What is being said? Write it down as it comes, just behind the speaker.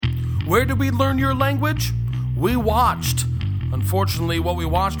Where did we learn your language? We watched. Unfortunately, what we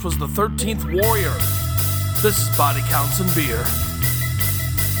watched was the 13th Warrior. This is Body Counts and Beer.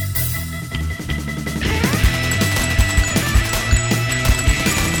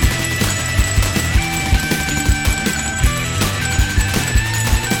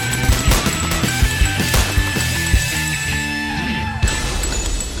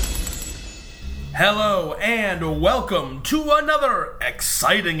 Hello and welcome to another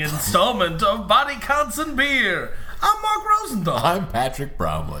exciting installment of Body Counts and Beer. I'm Mark Rosenthal. I'm Patrick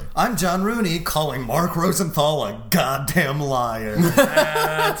Bromley. I'm John Rooney, calling Mark Rosenthal a goddamn liar.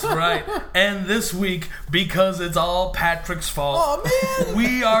 That's right. And this week, because it's all Patrick's fault,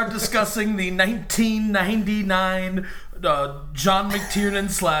 we are discussing the 1999 John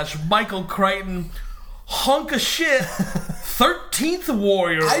McTiernan / Michael Crichton hunk of shit 13th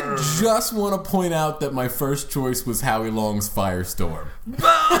Warrior. I just want to point out that my first choice was Howie Long's Firestorm.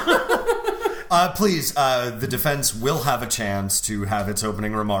 Please, the defense will have a chance to have its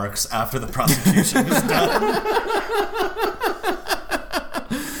opening remarks after the prosecution is done.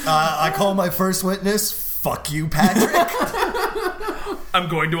 I call my first witness, fuck you, Patrick. I'm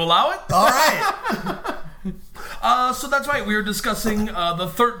going to allow it. All right. So that's right, we were discussing the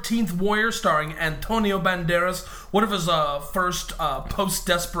 13th Warrior starring Antonio Banderas, one of his first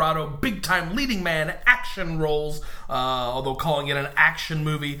post-Desperado big-time leading man action roles, although calling it an action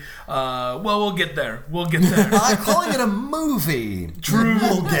movie. Well, we'll get there. I'm calling it a movie. True.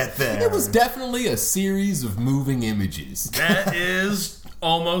 We'll get there. It was definitely a series of moving images. That is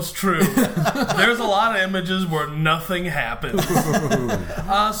almost true. There's a lot of images where nothing happened.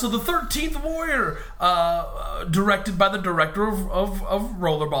 So the 13th Warrior, directed by the director of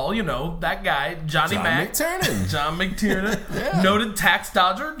Rollerball, you know, that guy, John McTiernan. Yeah. Noted tax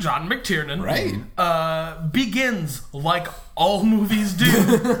dodger, John McTiernan. Right. Begins, like all movies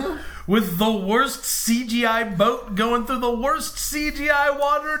do, with the worst CGI boat going through the worst CGI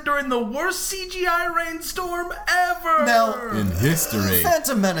water during the worst CGI rainstorm ever. Now, In history.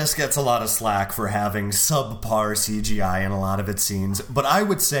 Phantom Menace gets a lot of slack for having subpar CGI in a lot of its scenes, but I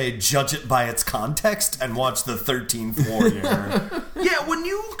would say judge it by its context and watch the 13th Warrior. Yeah, when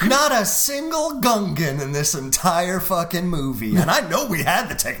you... Not a single Gungan in this entire fucking movie, and I know we had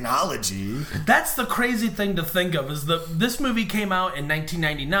the technology. That's the crazy thing to think of, is that this movie came out in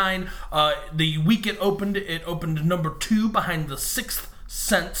 1999. The week it opened number 2 behind The Sixth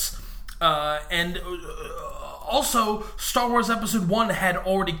Sense. And also, Star Wars Episode 1 had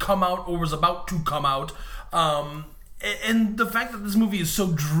already come out or was about to come out. And the fact that this movie is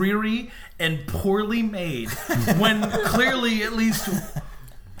so dreary and poorly made, when clearly at least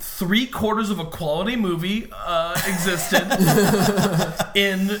 3/4 of a quality movie existed.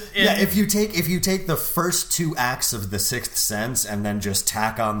 Yeah, if you take the first 2 acts of The Sixth Sense and then just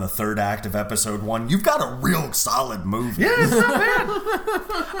tack on the 3rd act of Episode 1, you've got a real solid movie. Yeah, it's not bad.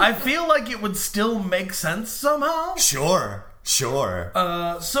 I feel like it would still make sense somehow. Sure.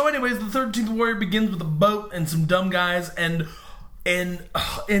 So anyways, the 13th Warrior begins with a boat and some dumb guys and an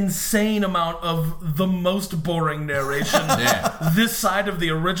insane amount of the most boring narration. This side of the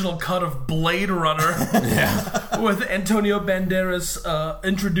original cut of Blade Runner. With Antonio Banderas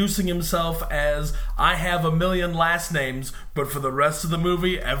introducing himself as, I have a million last names, but for the rest of the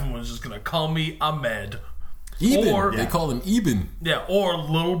movie, everyone's just going to call me Ahmed. Eben. They call him Eben. Yeah, or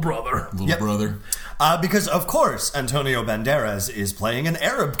Little Brother. Little brother. Because, of course, Antonio Banderas is playing an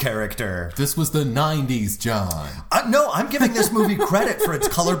Arab character. This was the 90s, John. No, I'm giving this movie credit for its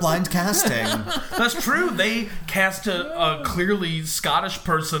colorblind casting. That's true. They cast a clearly Scottish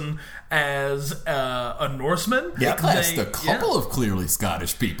person as a Norseman. They cast a couple of clearly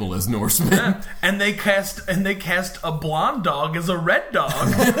Scottish people as Norsemen. Yeah. And they cast a blonde dog as a red dog.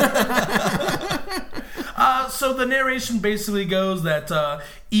 So the narration basically goes that Ahmed,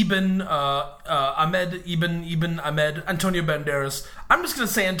 Antonio Banderas. I'm just gonna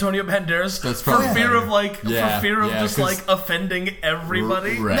say Antonio Banderas for fear of offending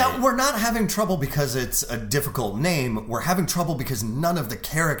everybody. Right. Now, we're not having trouble because it's a difficult name. We're having trouble because none of the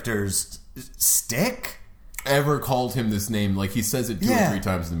characters stick. Ever called him this name, like he says it 2 or 3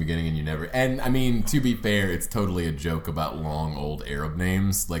 times in the beginning and you never, and I mean, to be fair, it's totally a joke about long old Arab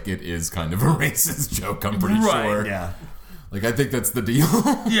names. Like, it is kind of a racist joke, I'm pretty sure. Yeah. Like, I think that's the deal.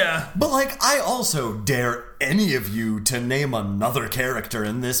 Yeah. But, like, I also dare any of you to name another character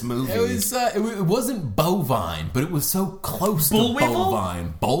in this movie. It wasn't bovine, but it was so close to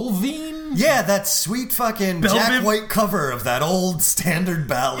bovine. Bolvine? Yeah, that sweet fucking Bell Jack Biv- White cover of that old standard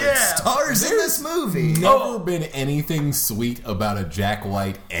ballad Yeah. stars in this movie. Never been anything sweet about a Jack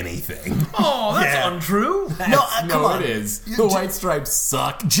White anything. Oh, that's Yeah. untrue. Come on. It is. The White Stripes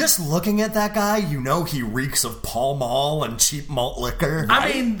suck. Just looking at that guy, you know he reeks of Pall Mall and cheap malt liquor.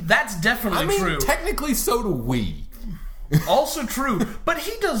 I mean, that's definitely true. Technically, so do we. Also true, but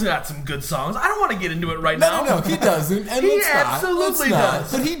he does got some good songs. I don't want to get into it right now. No, he doesn't. And He let's not. absolutely Let's not.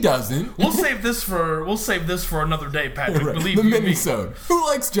 does. But he doesn't. We'll save this for another day, Patrick. Right. Believe The you me. mini-sode. Who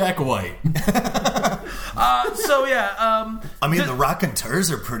likes Jack White? So yeah, I mean, the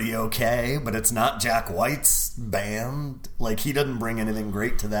Raconteurs are pretty okay, but it's not Jack White's band. Like, he doesn't bring anything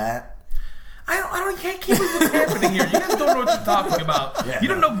great to that. I can't keep with what's happening here. You guys don't know what you're talking about. Yeah, you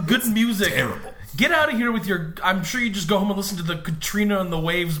don't know good music. terrible. Get out of here with your. I'm sure you just go home and listen to the Katrina and the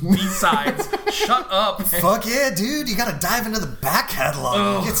Waves B-sides. Shut up. Fuck yeah, dude. You gotta dive into the back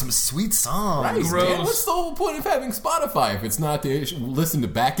catalog and get some sweet songs. Right, Gross. man. What's the whole point of having Spotify if it's not to listen to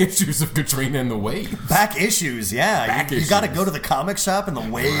back issues of Katrina and the Waves? Back issues, yeah. Back You gotta issues. go to the comic shop in the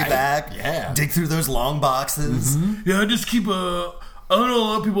way Right, back. yeah. Dig through those long boxes. Yeah, I just keep I know a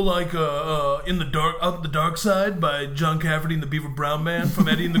lot of people like In the Dark, Out the Dark Side by John Cafferty and the Beaver Brown Band from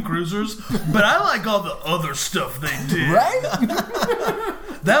Eddie and the Cruisers, but I like all the other stuff they did. Right?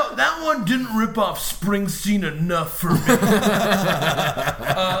 That one didn't rip off Springsteen enough for me.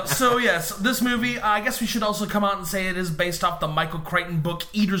 So yes, this movie, I guess we should also come out and say it is based off the Michael Crichton book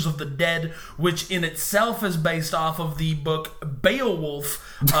Eaters of the Dead, which in itself is based off of the book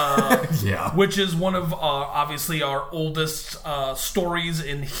Beowulf, Yeah. which is one of obviously our oldest stories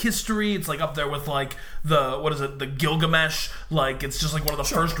in history. It's like up there with like the Gilgamesh. Like it's just like one of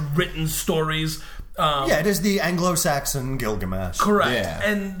the first written stories. Yeah, it is the Anglo-Saxon Gilgamesh. Correct. Yeah.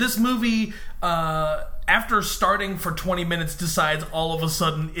 And this movie, after starting for 20 minutes, decides all of a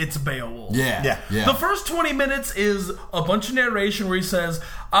sudden it's Beowulf. Yeah. The first 20 minutes is a bunch of narration where he says,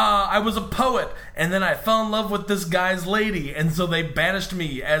 I was a poet, and then I fell in love with this guy's lady, and so they banished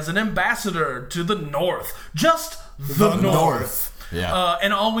me as an ambassador to the North. Just the North. Yeah.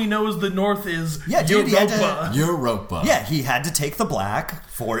 And all we know is the North is Yeah, dude, he had to- Europa. Europa. Yeah, he had to take the black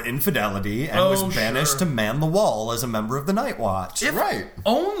for infidelity and was banished to man the wall as a member of the Night Watch. If Right.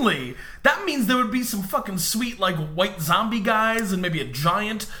 only. That means there would be some fucking sweet, like, white zombie guys and maybe a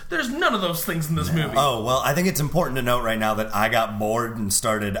giant. There's none of those things in this movie. Oh, well, I think it's important to note right now that I got bored and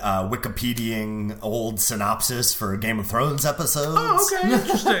started Wikipediaing old synopsis for Game of Thrones episodes. Oh, okay,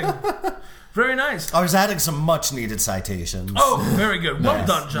 interesting. Very nice. I was adding some much needed citations. Oh, very good. Well Nice,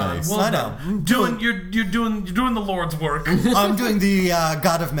 done, John. nice. Well I know. done. You're doing the Lord's work. I'm doing the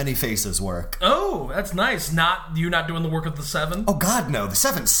God of Many Faces work. Oh, that's nice. You're not doing the work of the Seven. Oh, God, no. The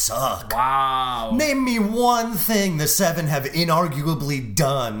Seven suck. Wow. Name me one thing the Seven have inarguably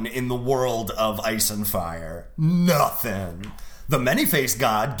done in the world of Ice and Fire. Nothing. The Many-Faced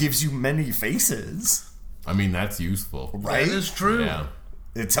God gives you many faces. I mean, that's useful. Right? That is true. Yeah.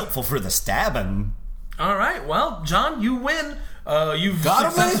 It's helpful for the stabbing. All right. Well, John, you win. You've God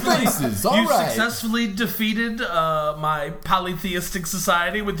of many successfully, faces. All you right. successfully defeated my polytheistic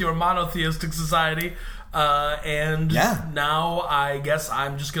society with your monotheistic society. And Yeah. now I guess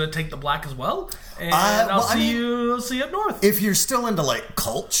I'm just gonna take the black as well, and well, I mean, I'll see you up north. If you're still into like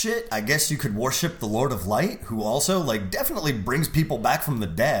cult shit, I guess you could worship the Lord of Light, who also like definitely brings people back from the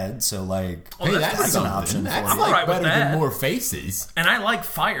dead. So like, Hey, that's that's an something. option That's for you. like I'm all right with better that. than more faces. And I like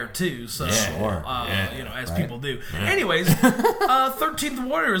fire too, so Sure. Yeah. you know, as people do. Anyways, 13th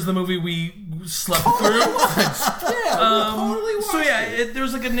Warrior is the movie we slept through. Totally So yeah,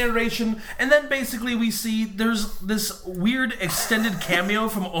 there's like a narration, and then basically we see there's this weird extended cameo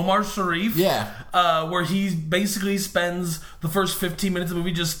from Omar Sharif. Yeah. Where he basically spends the first 15 minutes of the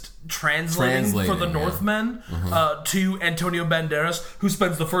movie just translating for the Translating, yeah. Northmen to Antonio Banderas, who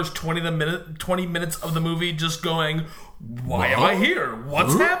spends the first 20 minutes of the movie just going, "Why am I here?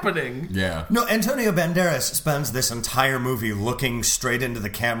 What's happening?" Yeah. no, Antonio Banderas spends this entire movie looking straight into the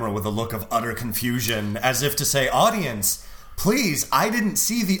camera with a look of utter confusion, as if to say, "Audience, please, I didn't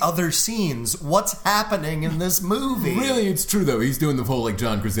see the other scenes. What's happening in this movie?" Really, it's true though. He's doing the whole like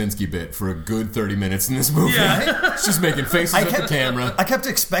John Krasinski bit for a good 30 minutes in this movie. Yeah. He's just making faces at the camera. I kept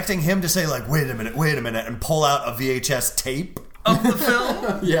expecting him to say like, wait a minute, and pull out a VHS tape. Of the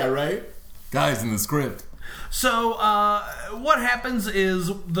film. Yeah, right? Guys in the script. So, what happens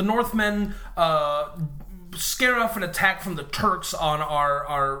is the Northmen scare off an attack from the Turks on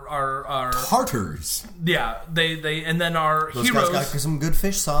our Tartars. yeah, they and then our Those heroes. guys got some good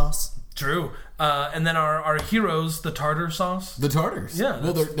fish sauce. True. And then our heroes, the tartar sauce. The Tartars. Yeah,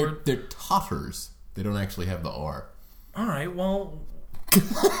 Well, that's they're Tartars. They don't actually have the R. All right, well,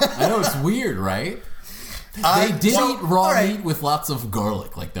 I know, it's weird, right? They did eat raw meat with lots of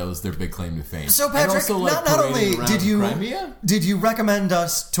garlic. Like, that was their big claim to fame. So, Patrick, and also, like, not only Crimea? did you recommend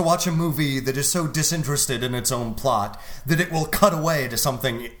us to watch a movie that is so disinterested in its own plot that it will cut away to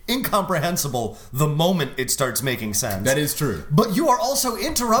something incomprehensible the moment it starts making sense. That is true. But you are also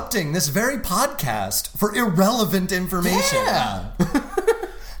interrupting this very podcast for irrelevant information. Yeah.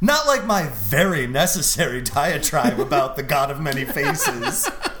 Not like my very necessary diatribe about the God of Many Faces.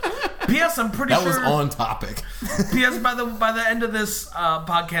 P.S. I'm pretty that sure was on topic. P.S. By the end of this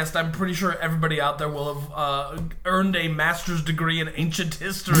podcast, I'm pretty sure everybody out there will have earned a master's degree in ancient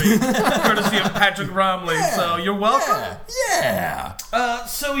history, courtesy of Patrick Romley. Yeah, so you're welcome. Yeah.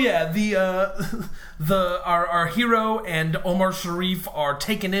 Our hero and Omar Sharif are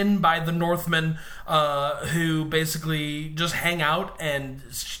taken in by the Northmen, who basically just hang out and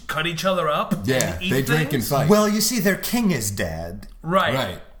cut each other up. Yeah, and eat they drink and fight. Well, you see, their king is dead.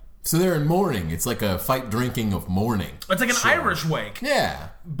 Right. So they're in mourning. It's like a fight drinking of mourning. It's like an Irish wake. Yeah.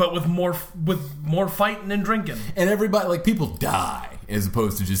 But with more fighting and drinking. And everybody, like, people die as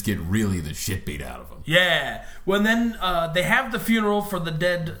opposed to just get really the shit beat out of them. Yeah. Well, then they have the funeral for the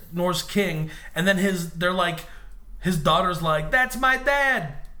dead Norse king, and then his daughter's like, "That's my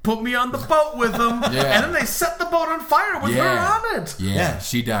dad. Put me on the boat with him." Yeah. And then they set the boat on fire with her on it. Yeah,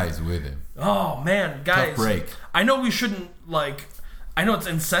 she dies with him. Oh, man, guys. Tough break. I know we shouldn't, I know it's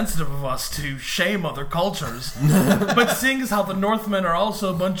insensitive of us to shame other cultures, but seeing as how the Northmen are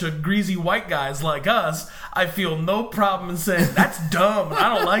also a bunch of greasy white guys like us, I feel no problem in saying, that's dumb. I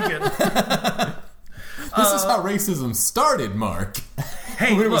don't like it. This is how racism started, Mark.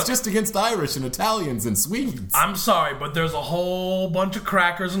 Hey, when it was just against Irish and Italians and Swedes. I'm sorry, but there's a whole bunch of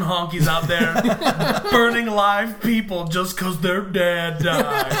crackers and honkies out there burning live people just because their dad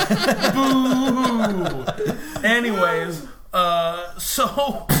died. Boo! Anyways,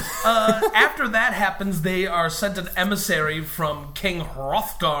 after that happens, they are sent an emissary from King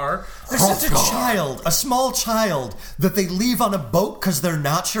Hrothgar. They're sent a small child, that they leave on a boat because they're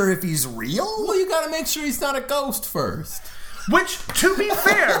not sure if he's real? Well, you gotta make sure he's not a ghost first. Which, to be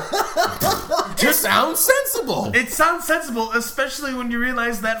fair, it sounds sensible. It sounds sensible, especially when you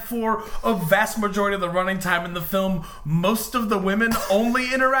realize that for a vast majority of the running time in the film, most of the women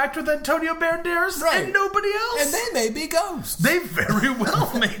only interact with Antonio Banderas and nobody else. And they may be ghosts. They very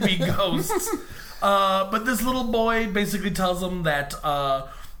well may be ghosts. But this little boy basically tells them that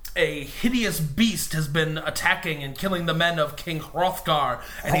a hideous beast has been attacking and killing the men of King Hrothgar,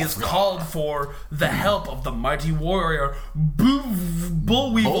 and he has called for the help of the mighty warrior Bullweevil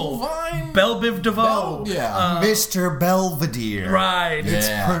Belbiv DeVoe. Mr. Belvedere. Right. It's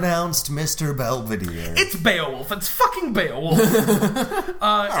pronounced Mr. Belvedere. It's Beowulf. It's fucking Beowulf.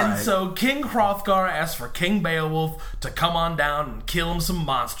 So King Hrothgar asked for King Beowulf to come on down and kill him some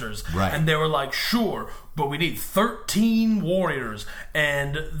monsters. Right. And they were like, sure, but we need 13 warriors,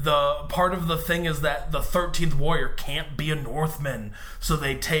 and the part of the thing is that the 13th warrior can't be a Northman, so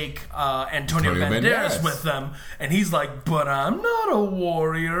they take Antonio Banderas with them, and he's like, but I'm not a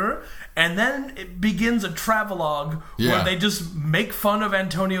warrior. And then it begins a travelogue where they just make fun of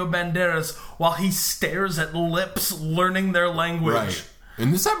Antonio Banderas while he stares at lips learning their language. Right.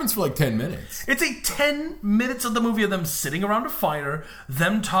 And this happens for like 10 minutes. It's 10 minutes of the movie of them sitting around a fire,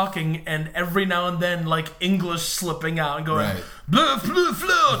 them talking, and every now and then, like, English slipping out and going, blah, blah,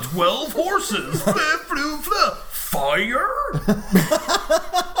 blah, 12 horses, blah, blah, blah, fire?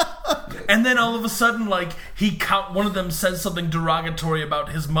 And then all of a sudden, like, one of them says something derogatory about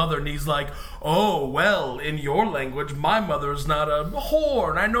his mother, and he's like, oh, well, in your language, my mother's not a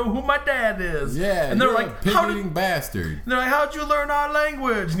whore, and I know who my dad is. Yeah, and they're you're like, a pig-eating bastard. And they're like, how'd you learn our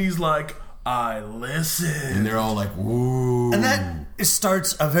language? And he's like, I listen. And they're all like, woo. And that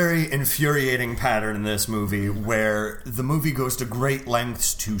starts a very infuriating pattern in this movie where the movie goes to great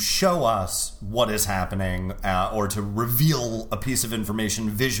lengths to show us what is happening or to reveal a piece of information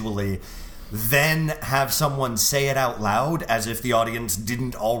visually, then have someone say it out loud as if the audience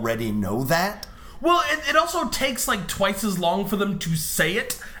didn't already know that. Well, it also takes like twice as long for them to say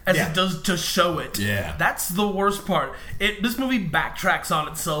it as it does to show it. Yeah. That's the worst part. This movie backtracks on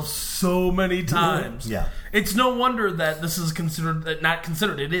itself so many times. Yeah. It's no wonder that this is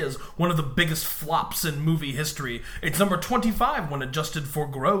it is one of the biggest flops in movie history. It's number 25 when adjusted for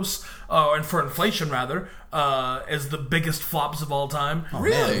gross, and for inflation rather, as the biggest flops of all time. Oh,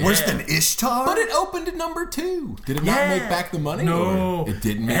 really? Worse than Ishtar? But it opened at number 2. Did it not make back the money? No. It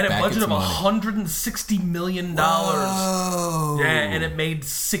didn't make back its money. It had a budget of $160 million. Whoa. Yeah, and it made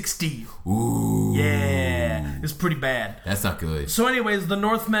 60. Ooh. Yeah. It's pretty bad. That's not good. So anyways, the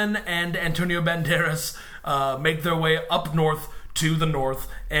Northmen and Antonio Banderas make their way up north to the north,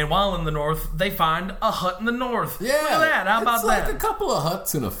 and while in the north, they find a hut in the north. Yeah, look at that. How about it's like that? a couple of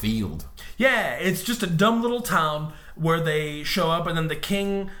huts in a field. Yeah, it's just a dumb little town where they show up, and then the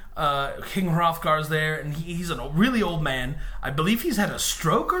king, King Hrothgar's there, and he's a really old man. I believe he's had a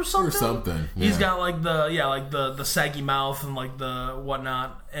stroke or something. Yeah. He's got like the saggy mouth and like the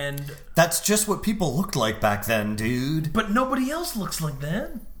whatnot, and That's just what people looked like back then, dude. but nobody else looks like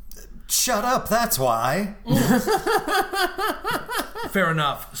that. Shut up, that's why. Fair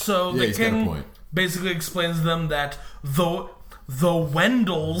enough. So the he's got a king point. basically explains to them that the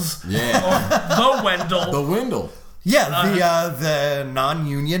Wendells, Yeah. or the Wendell, The Wendell. Yeah, the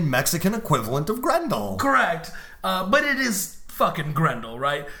non-union Mexican equivalent of Grendel. correct, but it is fucking Grendel,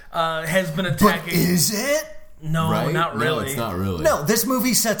 right? Has been But attacking. is it? No, Right? not really. No, it's not really. No, this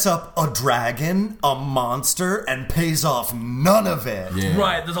movie sets up a dragon, a monster, and pays off none of it. Yeah.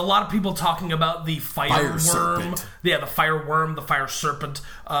 Right, there's a lot of people talking about the fire worm. serpent. Yeah, the fire worm, the fire serpent.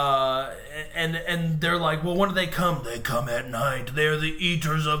 And they're like, well, when do they come? They come at night. They're the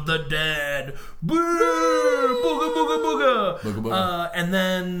eaters of the dead. Boo! Booga, booga, booga. Booga, booga. And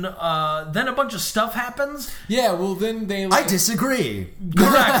then a bunch of stuff happens. Yeah, well, then they... I disagree.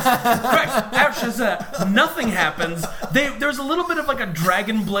 Correct. After that, nothing happens. There's a little bit of like a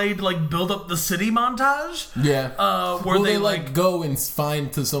Dragon Blade like build up the city montage. Yeah. Where well, they, they like- go and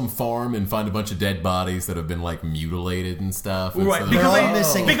find to some farm and find a bunch of dead bodies that have been like mutilated and stuff. And Right, so They're all because,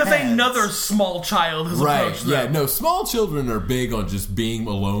 missing because heads. another small child has Right. approached Yeah. them. No. Small children are big on just being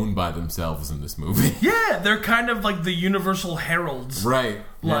alone by themselves in this movie. Yeah, they're kind of like the universal heralds. Right.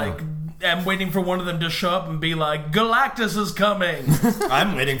 Like, yeah. I'm waiting for one of them to show up and be like, Galactus is coming.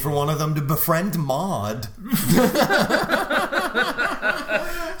 I'm waiting for one of them to befriend Maud.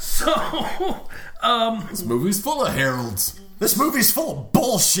 So, This movie's full of heralds. This movie's full of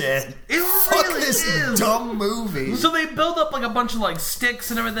bullshit. It Fuck really this is. dumb movie. so they build up like a bunch of like sticks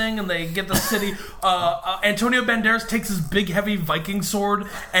and everything, and they get the city. Antonio Banderas takes his big heavy Viking sword,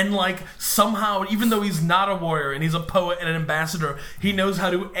 and like somehow, even though he's not a warrior and he's a poet and an ambassador, he knows how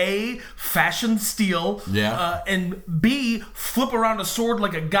to A, fashion steel, Yeah. and B, flip around a sword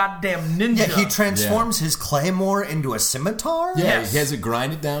like a goddamn ninja. Yeah, he transforms his claymore into a scimitar? Yeah. Yes. He has it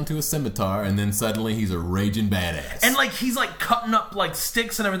grinded down to a scimitar, and then suddenly he's a raging badass. And like he's like cutting up like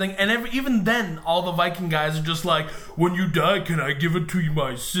sticks and everything, and even then, all the Viking guys are just like, "When you die, can I give it to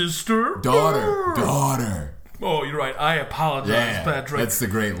my sister?" daughter. Oh, you're right. I apologize, Yeah. Patrick. That's the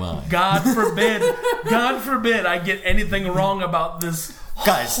great line. God forbid, God forbid, I get anything wrong about this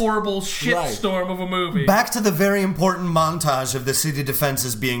Guys, horrible shitstorm of a movie. Back to the very important montage of the city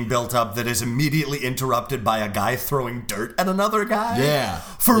defenses being built up that is immediately interrupted by a guy throwing dirt at another guy. Yeah.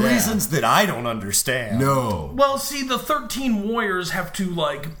 For Yeah. reasons that I don't understand. No. Well, see, the 13 warriors have to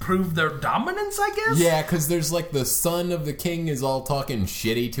like prove their dominance, I guess. Yeah, because there's like the son of the king is all talking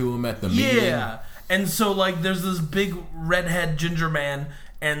shitty to him at the meeting. Yeah. And so like there's this big redhead ginger man,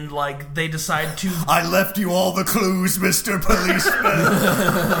 and like they decide to I left you all the clues, Mr. Policeman.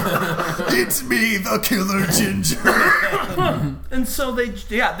 It's me, the killer ginger. and so they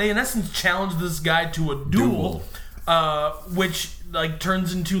in essence challenge this guy to a duel. Which like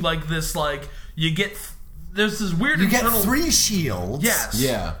turns into like this like there's this weird You get internal 3 shields. Yes.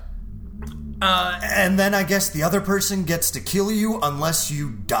 Yeah. And then I guess the other person gets to kill you unless you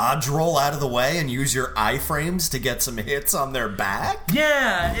dodge roll out of the way and use your iframes to get some hits on their back.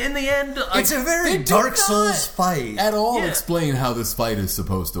 Yeah, in the end, like, It's a very They do Dark not Souls fight. At all Yeah. explain how this fight is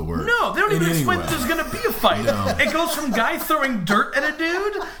supposed to work. no, they don't in even any explain way. that there's gonna be a fight. No. It goes from guy throwing dirt at a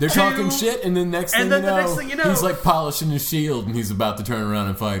dude. They're to, talking shit, and then next thing, and then you the know, next thing you know- he's like polishing his shield, and he's about to turn around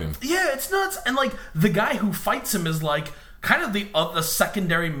and fight him. Yeah, it's nuts. And like the guy who fights him is like kind of the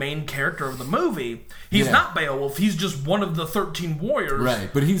secondary main character of the movie. He's Yeah. not Beowulf. He's just one of the 13 warriors.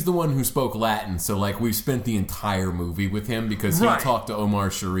 Right, but he's the one who spoke Latin, so like we've spent the entire movie with him because he Right. talked to Omar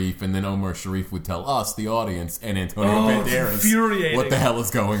Sharif, and then Omar Sharif would tell us, the audience, and Antonio it's Banderas, infuriating. what the hell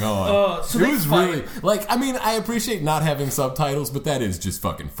is going on. So it they was fight. really like, I mean, I appreciate not having subtitles, but that is just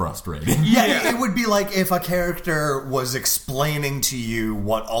fucking frustrating. Yeah, it would be like if a character was explaining to you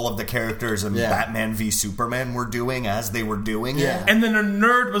what all of the characters in Yeah. Batman v Superman were doing as they were doing Yeah. it. And then a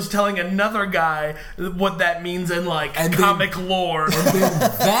nerd was telling another guy what that means in like And then- comic lore. Then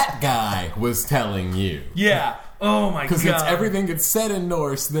that guy was telling you. Yeah. Oh my god! Because everything gets said in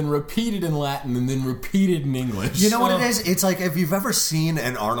Norse, then repeated in Latin, and then repeated in English. You know what it is? It's like if you've ever seen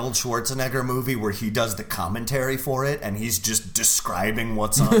an Arnold Schwarzenegger movie where he does the commentary for it, and he's just describing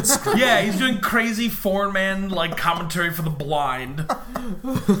what's on screen. Yeah, he's doing crazy foreign man like commentary for the blind.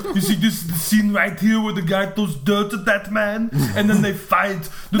 You see this scene right here where the guy throws dirt at that man, and then they fight.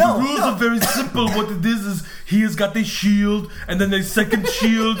 The rules are very simple. What it is he has got a shield, and then a second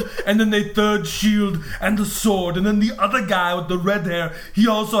shield, and then a third shield, and a sword. And then the other guy with the red hair, he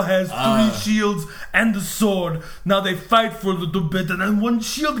also has 3 shields and a sword. Now they fight for a little bit, and then one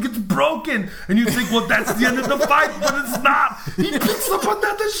shield gets broken, and you think, well, that's the end of the fight, but it's not. He picks up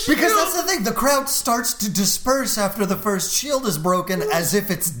another shield. Because that's the thing, the crowd starts to disperse after the first shield is broken as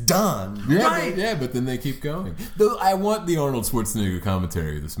if it's done. Yeah, Right. but then they keep going. Though I want the Arnold Schwarzenegger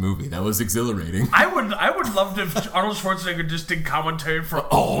commentary of this movie. That was exhilarating. I would love to if Arnold Schwarzenegger just did commentary for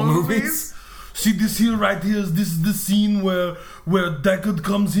all movies. See this here right here, this is the scene where Deckard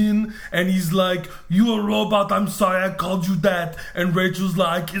comes in and he's like, "You're a robot, I'm sorry I called you that." And Rachel's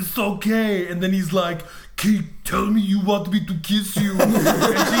like, "It's okay." And then he's like, "Tell me you want me to kiss you." And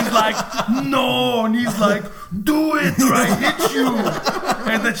she's like, "No." And he's like, "Do it or I hit you."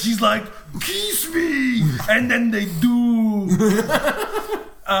 And then she's like, "Kiss me." And then they do.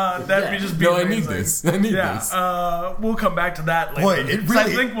 That'd just be No, amazing. I need this. I need this. We'll come back to that later. Boy, it 'Cause I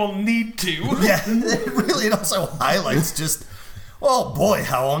really- think we'll need to. Yeah, it also highlights just, oh boy,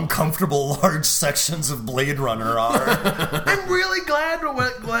 how uncomfortable large sections of Blade Runner are. I'm really glad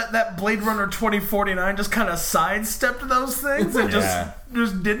that Blade Runner 2049 just kind of sidestepped those things and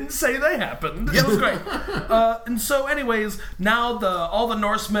just didn't say they happened. It was great. And so, anyways, now all the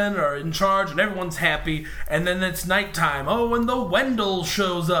Norsemen are in charge and everyone's happy. And then it's nighttime. Oh, and the Wendell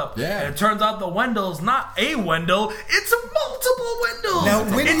shows up. Yeah. And it turns out the Wendell's not a Wendell; it's multiple Wendells.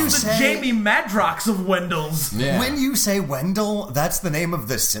 Now, when it's you the say- Jamie Madrox of Wendells. Yeah. When you say Wendell, that's the name of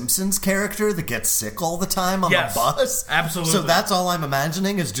the Simpsons character that gets sick all the time on Yes, the bus? absolutely. So that's all I'm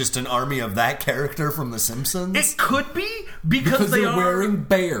imagining is just an army of that character from the Simpsons? It could be because they they're are wearing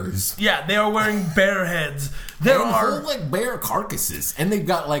bears. Yeah, they are wearing bear heads. There And are whole, like, bear carcasses. And they've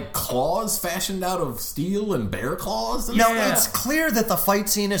got, like, claws fashioned out of steel and bear claws. And Now, Yeah. it's clear that the fight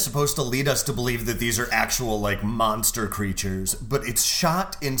scene is supposed to lead us to believe that these are actual, like, monster creatures, but it's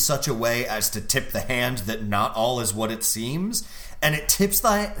shot in such a way as to tip the hand that not all is what it seems, and it tips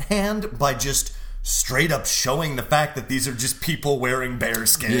that hand by just straight up showing the fact that these are just people wearing bear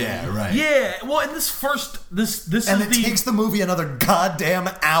skin. Yeah, right. yeah. Well, in this And is it takes the movie another goddamn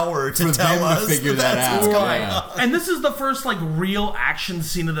hour to For tell them to us figure that that's out. what's going Yeah. on. and this is the first like real action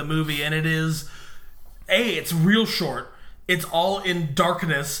scene of the movie, and it is it's real short. It's all in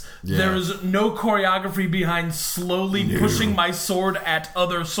darkness. Yeah. There is no choreography behind slowly pushing my sword at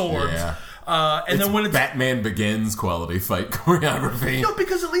other swords. Yeah. And then when it's Batman Begins quality fight choreography. no,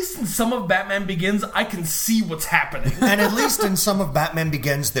 because at least in some of Batman Begins, I can see what's happening. And at least in some of Batman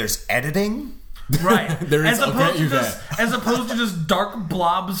Begins, there's editing. Right. There is- I'll grant you as opposed to just dark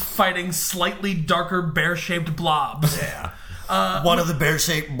blobs fighting slightly darker bear-shaped blobs. Yeah. One of the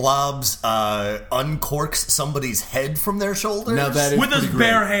bear-shaped blobs uncorks somebody's head from their shoulders. Now that is With his pretty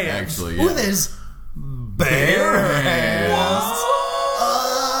bare great, hands. actually. Yeah. With his bare hands.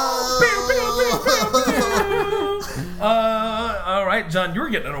 All right, John, you're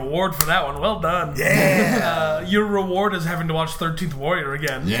getting an award for that one. Well done. Yeah. Your reward is having to watch 13th Warrior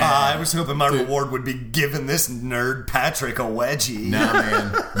again. Yeah. I was hoping my reward would be giving this nerd Patrick a wedgie. Nah,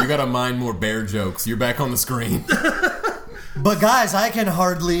 man. You gotta mind more bear jokes. You're back on the screen. But guys, I can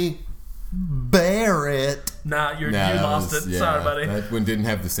hardly bear it. Nah, you That lost was- it. yeah, Sorry, buddy. That one didn't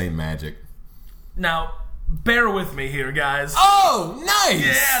have the same magic. Now, bear with me here, guys. Oh, nice!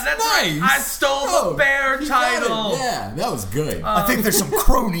 Yeah, that's nice. right. I stole the bear you got it. title. Yeah, that was good. I think there's some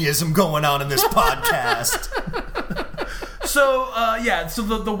cronyism going on in this podcast. So, so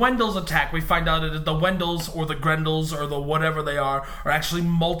the Wendells attack. We find out that the Wendells or the Grendels or the whatever they are actually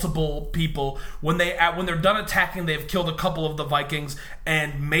multiple people. When they're done attacking, they've killed a couple of the Vikings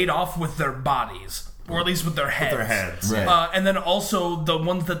and made off with their bodies. Or at least with their heads. Right. And then also the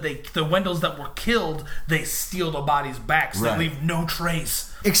ones the Wendells that were killed, they steal the bodies back, so Right. they leave no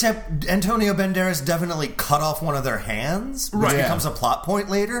trace. Except Antonio Banderas definitely cut off one of their hands, which Right. becomes a plot point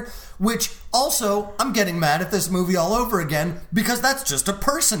later. Which also, I'm getting mad at this movie all over again because that's just a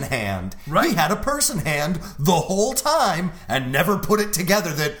person hand. Right. He had a person hand the whole time and never put it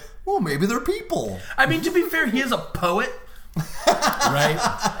together that, well, maybe they're people. I mean, to be fair, he is a poet. right?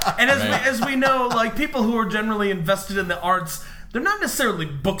 And Right. as we know, like people who are generally invested in the arts, they're not necessarily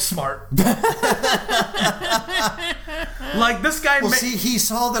book smart. Like, this guy... Well, see, he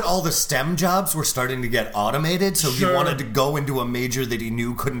saw that all the STEM jobs were starting to get automated, so he wanted to go into a major that he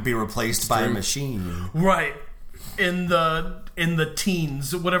knew couldn't be replaced by a machine. Right. In the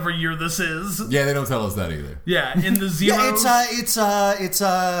teens, whatever year this is. Yeah, they don't tell us that either. Yeah, in the zeros. Yeah, it's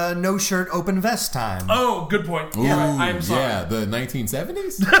no shirt, open vest time. Oh, good point. Ooh, Yeah, I'm sorry. Yeah, the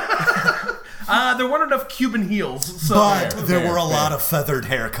 1970s? There weren't enough Cuban heels, so... But there were a lot of feathered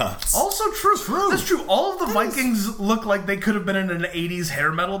haircuts. Also true. That's true. All of the Vikings look like they could have been in an 80s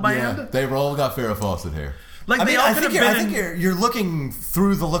hair metal band. Yeah, they've all got Farrah Fawcett hair. Like, they all could have been I think you're looking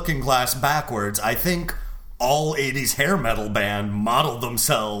through the looking glass backwards. I think all 80s hair metal band modeled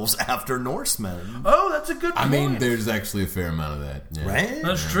themselves after Norsemen. Oh, that's a good point. I mean, there's actually a fair amount of that. Yeah. Right?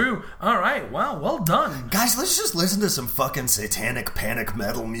 That's true. All right. Wow, well done. Guys, let's just listen to some fucking satanic panic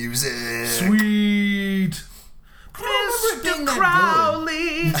metal music. Sweet. Mr.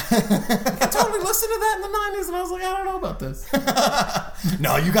 Crowley. I totally listened to that in the 90s, and I was like, I don't know about this.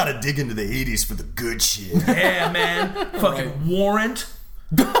 No, you gotta dig into the 80s for the good shit. Yeah, man. Fucking Warrant.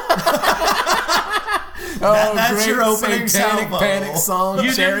 That's your opening satanic salvo. panic song,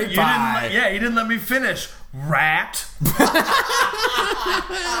 Cherry Pie. You didn't let me finish. Rat.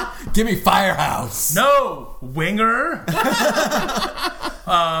 Give me Firehouse. No. Winger.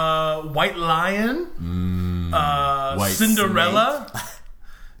 White Lion. White Cinderella.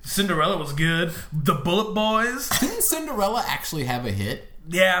 Cinderella was good. The Bullet Boys. Didn't Cinderella actually have a hit?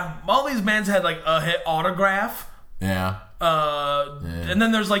 Yeah. All these bands had like a hit. Autograph. Yeah. And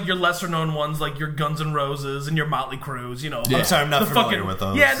then there's like your lesser known ones like your Guns N' Roses and your Motley Crues, you know. I'm sorry, I'm not familiar fucking, with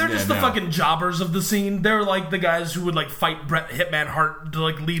those. Yeah, they're just the no. fucking jobbers of the scene. They're like the guys who would like fight Bret Hitman Hart to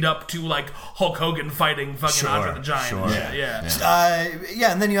like lead up to like Hulk Hogan fighting fucking Andre the Giant. Sure.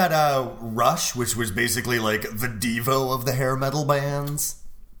 Yeah. And then you had Rush, which was basically like the Devo of the hair metal bands.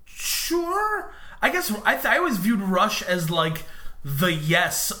 Sure. I guess I always viewed Rush as like the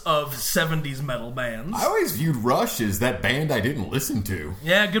Yes of 70s metal bands. I always viewed Rush as that band I didn't listen to.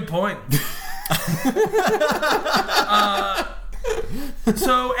 Yeah, good point.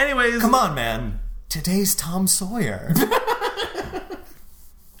 So, anyways... Come on, man. Today's Tom Sawyer.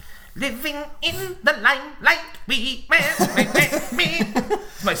 Living in the limelight, we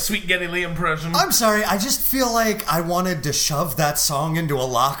It's my sweet Geddy Lee impression. I'm sorry, I just feel like I wanted to shove that song into a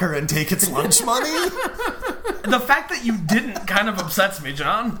locker and take its lunch money. The fact that you didn't kind of upsets me,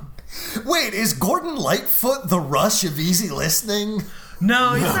 John. Wait, is Gordon Lightfoot the Rush of easy listening?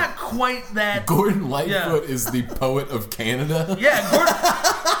 No, he's not quite that... Gordon Lightfoot is the poet of Canada. Yeah, Gordon...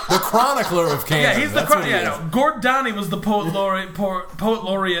 The chronicler of Canada. Yeah, he's the Gord Downie was the poet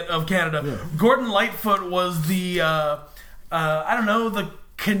laureate of Canada. Yeah. Gordon Lightfoot was the I don't know, the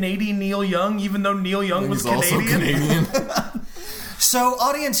Canadian Neil Young, even though Neil Young was Canadian. Also Canadian. So,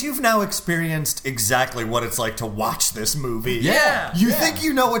 audience, you've now experienced exactly what it's like to watch this movie. Yeah. You think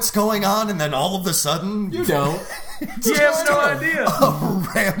you know what's going on, and then all of a sudden... You don't. You have no idea. A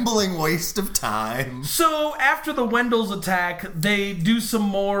rambling waste of time. So, after the Wendells attack, they do some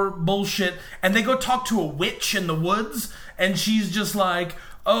more bullshit, and they go talk to a witch in the woods, and she's just like...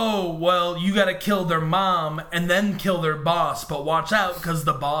 Oh, well, you gotta kill their mom and then kill their boss, but watch out, because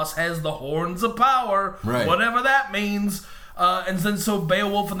the boss has the horns of power, right. Whatever that means. And then so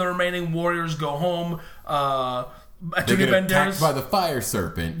Beowulf and the remaining warriors go home. They get attacked by the fire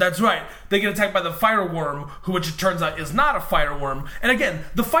serpent. That's right. They get attacked by the fireworm, which it turns out is not a fireworm. And again,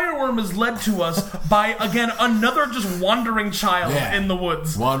 the fireworm is led to us by, again, another just wandering child in the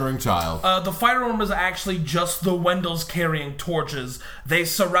woods. Wandering child. The fireworm is actually just the Wendells carrying torches. They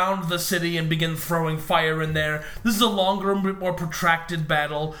surround the city and begin throwing fire in there. This is a longer, more protracted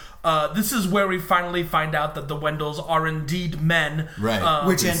battle. This is where we finally find out that the Wendells are indeed men. Right.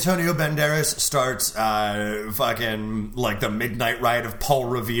 Which Antonio Banderas starts fucking like the midnight ride of Paul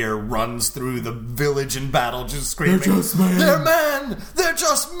Revere, runs through the village in battle just screaming, "They're just men! They're men! They're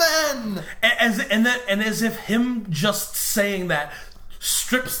just men!" As if him just saying that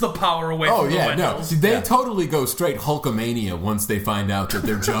strips the power away from the Wendells. No. They totally go straight Hulkamania once they find out that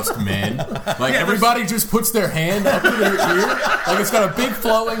they're just men. Like, everybody just puts their hand up to their ear. Like, it's got a big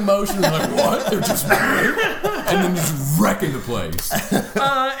flowing motion. Like, what? They're just men? And then just wrecking the place.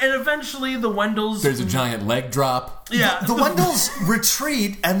 And eventually the Wendells... There's a giant leg drop. Yeah. The Wendells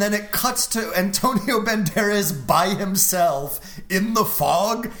retreat, and then it cuts to Antonio Banderas by himself in the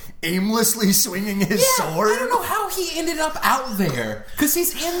fog aimlessly swinging his sword. I don't know how he ended up out there. Because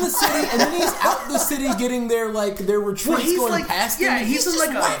he's in the city, and then he's out the city getting their retreats going past him. And he's just like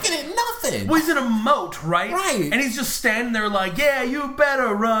whacking at nothing. Well, he's in a moat, right? Right. And he's just standing there like, yeah, you better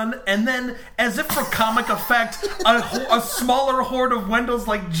run. And then, as if for comic effect, a smaller horde of Wendells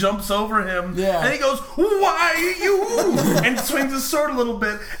like jumps over him. Yeah. And he goes, why you? And swings his sword a little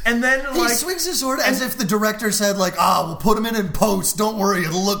bit. And then He swings his sword as if the director said, like, we'll put him in post. Don't worry,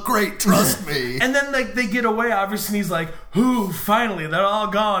 it'll look great. Trust me. And then they get away, obviously, and he's like, "Ooh, finally, they're all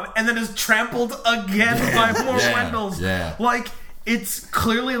gone." And then is trampled again by more Wendells. Yeah. Like, it's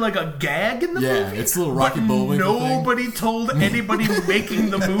clearly like a gag in the movie. Yeah, it's a little Rocky Bullwinkle thing. Nobody told anybody making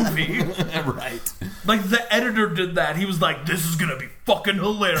the movie. Right. Like, the editor did that. He was like, this is gonna be fucking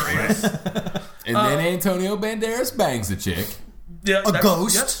hilarious. And then Antonio Banderas bangs a chick. Yeah, A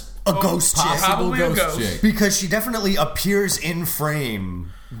ghost. A ghost chick. Probably a Ghost ghost. chick. Because she definitely appears in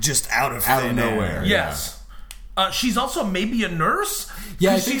frame just out of thin air. nowhere. Yes. She's also maybe a nurse.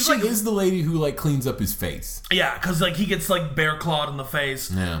 Yeah, I think she's she is the lady who like cleans up his face. Yeah, because like he gets like bear clawed in the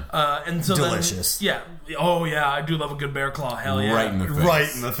face. Yeah. And so Delicious. Then, yeah. Oh yeah, I do love a good bear claw. Hell yeah. Right in the face.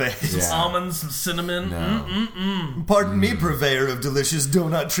 Right in the face. Yeah. Almonds, some cinnamon. No. Pardon me, purveyor of delicious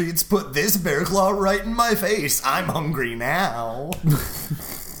donut treats. Put this bear claw right in my face. I'm hungry now.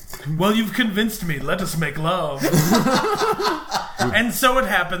 Well, you've convinced me. Let us make love. And so it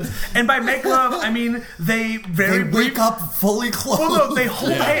happens. And by make love, I mean they wake up fully clothed. Well, no, they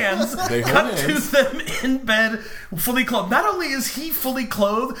hold hands, They hold cut hands. to them in bed, fully clothed. Not only is he fully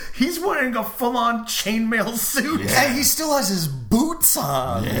clothed, he's wearing a full-on chainmail suit. And he still has his boots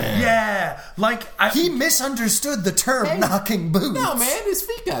on. Yeah. Like, He misunderstood the term knocking boots. No, man, his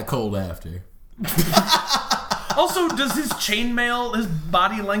feet got cold after. Also, does his chainmail, his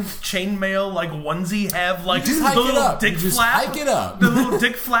body length chainmail, like onesie, have like just the hike it little up. dick You just flap? hike it up. The little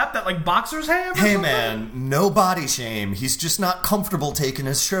dick flap that like boxers have? Or Hey something? man, no body shame. He's just not comfortable taking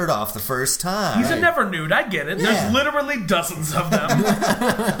his shirt off the first time. He's a never nude, I get it. Yeah. There's literally dozens of them.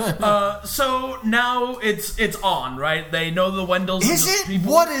 So now it's on, right? They know the Wendells. Is are just it?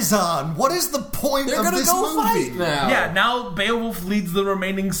 people. What is on? What is the point They're of gonna this go movie? fight now. Yeah, now Beowulf leads the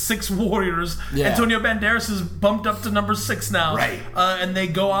remaining 6 warriors. Yeah. Antonio Banderas is bumped up to number 6 now. Right. And they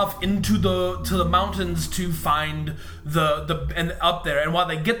go off into the mountains to find the and up there. And while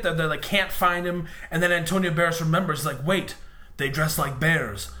they get there, they can't find him. And then Antonio Banderas remembers, he's like, wait, they dress like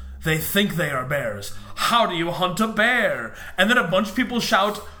bears. They think they are bears. How do you hunt a bear? And then a bunch of people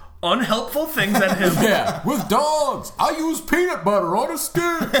shout unhelpful things at him. Yeah, with dogs. I use peanut butter on a stick.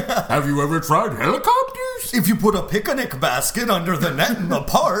 Have you ever tried helicopters? If you put a picnic basket under the net in the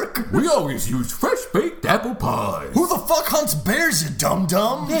park, We always use fresh baked apple pies. who the fuck hunts bears, you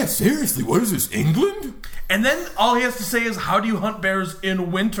dum-dum? Yeah, seriously, what is this, England? And then all he has to say is, how do you hunt bears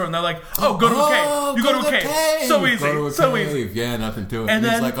in winter? And they're like, oh, go to a cave. You go to a cave. So easy. Go to a so cave. easy. Yeah, nothing to it. And And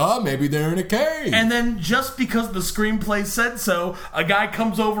then- he's like, oh, maybe they're in a cave. And then just because the screenplay said so, a guy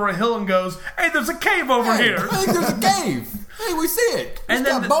comes over a hill and goes, hey, there's a cave over Hey, here. I think there's a cave. Hey, we see it. It's And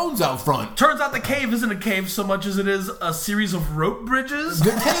then got bones out front. Turns out the cave isn't a cave so much as it is a series of rope bridges.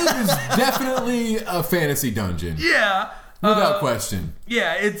 The cave is definitely a fantasy dungeon. Yeah. Without question.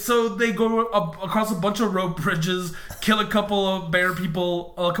 Yeah, it's so they go across a bunch of rope bridges, kill a couple of bear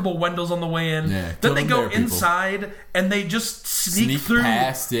people, a couple of Wendells on the way in. Yeah, then kill they them go bear people. inside and they just sneak through.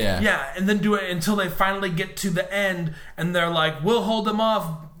 Past, yeah. Yeah, and then do it until they finally get to the end, and they're like, "We'll hold them off,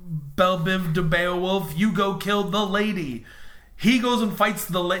 Belbiv de Beowulf. You go kill the lady." He goes and fights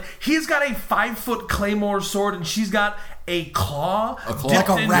the lady. He's got a 5-foot claymore sword, and she's got a claw, Like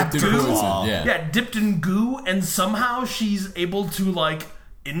a in raptor goo. claw. Yeah. Dipped in goo, and somehow she's able to like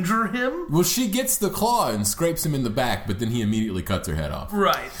injure him. Well, she gets the claw and scrapes him in the back, but then he immediately cuts her head off.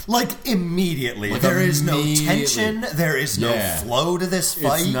 Right. Like, immediately. Like, there is no immediately. tension. There is no Yeah. flow to this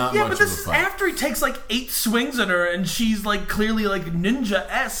fight. It's not Yeah, much but this of a is fight. after he takes like 8 swings at her, and she's like clearly like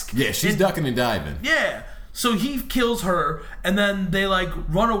ninja-esque. Yeah, she's And- ducking and diving. Yeah. So he kills her, and then they like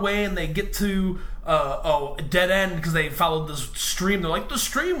run away, and they get to a dead end because they followed this stream. They're like, the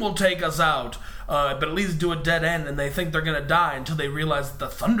stream will take us out, but it leads to a dead end, and they think they're gonna die until they realize that the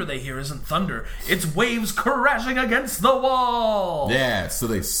thunder they hear isn't thunder; it's waves crashing against the wall. Yeah, so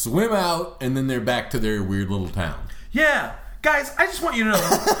they swim out, and then they're back to their weird little town. Yeah. Guys, I just want you to know.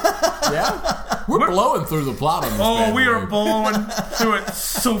 Yeah? We're blowing through the plot on this Oh, bad we boy. are blowing through it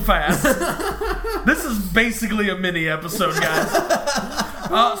so fast. This is basically a mini episode, guys.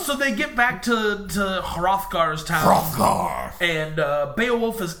 So they get back to Hrothgar's town. Hrothgar. And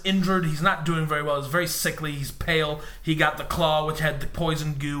Beowulf is injured. He's not doing very well. He's very sickly. He's pale. He got the claw, which had the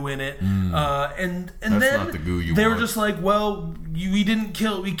poison goo in it. And then not the goo you they were want. just like, well,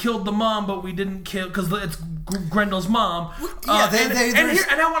 we killed the mom, but we didn't kill, because it's Grendel's mom. Yeah,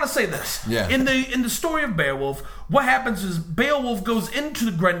 and I want to say this. Yeah. In the story of Beowulf, what happens is Beowulf goes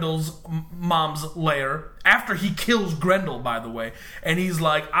into Grendel's mom's lair after he kills Grendel, by the way, and he's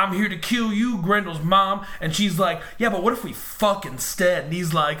like, I'm here to kill you, Grendel's mom, and she's like, yeah, but what if we fuck instead? And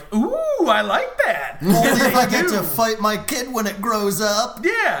he's like, ooh, I like that. Only if I get to fight my kid when it grows up.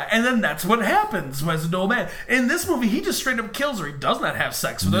 Yeah, and then that's what happens as an old man. In this movie, he just straight up kills her. He does not have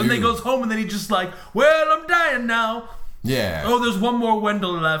sex with her. And then he goes home, and then he just like, well, I'm dying now. Yeah. Oh, there's one more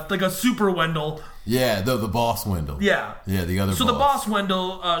Wendell left, like a super Wendell. Yeah, the boss Wendell. Yeah. Yeah, the other So boss. the boss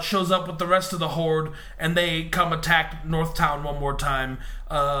Wendell shows up with the rest of the horde, and they come attack Northtown one more time.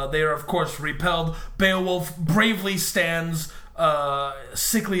 They are, of course, repelled. Beowulf bravely stands,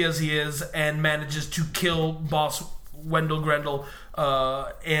 sickly as he is, and manages to kill boss Wendell Grendel.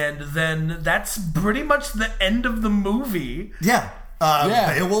 And then that's pretty much the end of the movie. Yeah.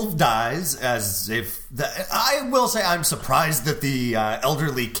 Yeah. Beowulf dies as if... I will say I'm surprised that the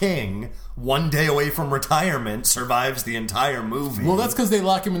elderly king, one day away from retirement, survives the entire movie. Well, that's because they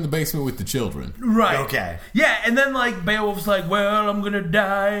lock him in the basement with the children. Right. Okay. Yeah, and then, like, Beowulf's like, well, I'm gonna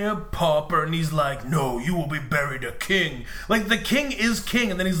die a pauper. And he's like, no, you will be buried a king. Like, the king is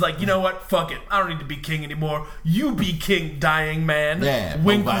king. And then he's like, you know what? Fuck it. I don't need to be king anymore. You be king, dying man. Yeah,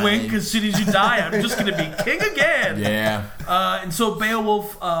 Wink, bye-bye. wink. As soon as you die, I'm just gonna be king again. Yeah. And so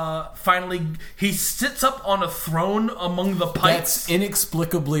Beowulf finally, he sits up on a throne among the pikes. That's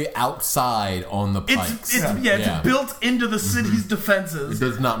inexplicably outside on the pikes. It's built into the city's defenses. It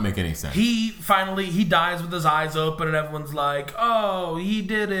does not make any sense. He dies with his eyes open, and everyone's like, oh, he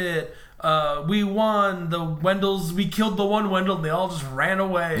did it. We won. We killed the one Wendell, and they all just ran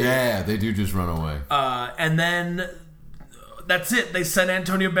away. Yeah, they do just run away. And then that's it. They send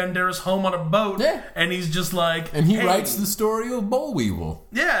Antonio Banderas home on a boat, and he's just like... And he hey. writes the story of Boll Weevil.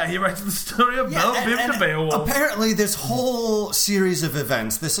 Yeah, he writes the story of Biff to Beowulf. Apparently, this whole series of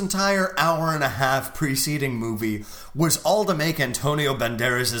events, this entire hour and a half preceding movie, was all to make Antonio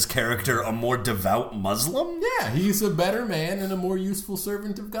Banderas' character a more devout Muslim? Yeah, he's a better man and a more useful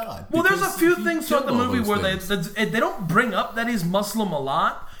servant of God. Well, there's a Because few he things throughout the killed all movie those where things. they don't bring up that he's Muslim a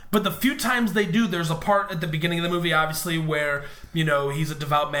lot. But the few times they do, there's a part at the beginning of the movie, obviously, where, he's a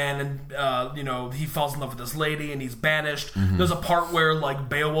devout man and, he falls in love with this lady and he's banished. Mm-hmm. There's a part where, like,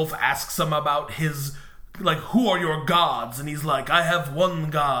 Beowulf asks him about his, like, who are your gods? And he's like, I have one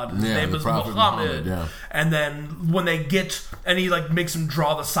God. His name is Muhammad. Yeah. And then when they get, and he, like, makes him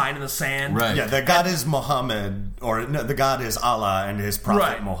draw the sign in the sand. Right. Yeah, the God is Muhammad, or no, the God is Allah and his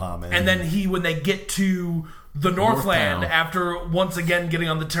prophet Muhammad. And then when they get to the Northland, after once again getting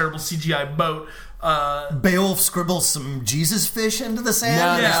on the terrible CGI boat, Beowulf scribbles some Jesus fish into the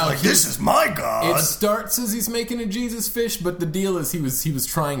sand. No, This is my God. It starts as he's making a Jesus fish, but the deal is he was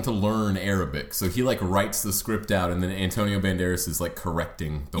trying to learn Arabic, so he like writes the script out, and then Antonio Banderas is like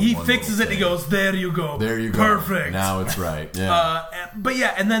correcting the he one fixes little it. thing. He goes, there you go, perfect. Now it's right. Yeah. But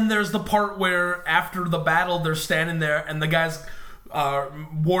yeah, and then there's the part where after the battle, they're standing there, and the guy's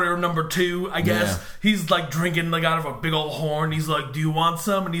warrior number 2, I guess, he's like drinking like out of a big old horn. He's like, do you want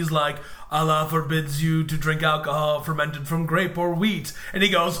some? And he's like, Allah forbids you to drink alcohol fermented from grape or wheat. And he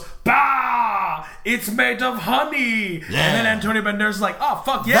goes, bah, it's made of honey. And then Antonio Banderas is like, oh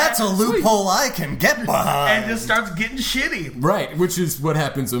fuck yeah, that's a loophole I can get behind. and just starts getting shitty. Right, which is what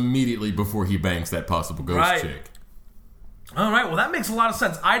happens immediately before he bangs that possible ghost chick. All right, well, that makes a lot of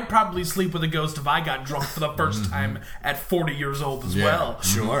sense. I'd probably sleep with a ghost if I got drunk for the first time at 40 years old as well.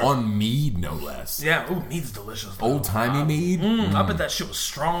 Sure. On mead, no less. Yeah, ooh, mead's delicious. Old-timey mead? I bet that shit was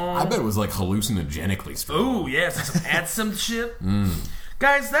strong. I bet it was like hallucinogenically strong. Ooh, yeah, some absinthe shit.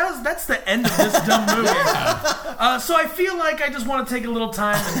 Guys, that's the end of this dumb movie. So I feel like I just want to take a little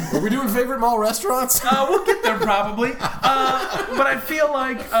time and... Are we doing favorite mall restaurants? We'll get there probably. But I feel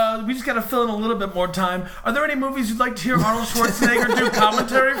like we just got to fill in a little bit more time. Are there any movies you'd like to hear Arnold Schwarzenegger do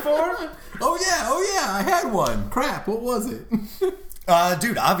commentary for? Oh yeah, I had one. Crap, what was it?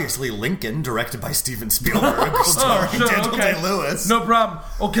 Dude, obviously Lincoln, directed by Steven Spielberg, starring Daniel Day-Lewis. No problem.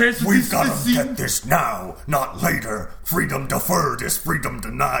 Okay, so We've got to get this now, not later. Freedom deferred is freedom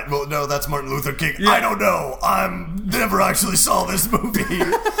denied. Well, no, that's Martin Luther King. Yeah. I don't know. Never actually saw this movie.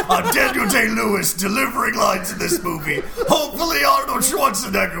 I'm Daniel Day-Lewis delivering lines in this movie. Hopefully Arnold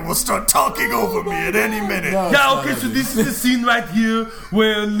Schwarzenegger will start talking over me at any minute. Yeah, okay, so this is the scene right here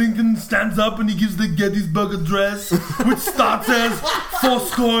where Lincoln stands up and he gives the Gettysburg Address, which starts as,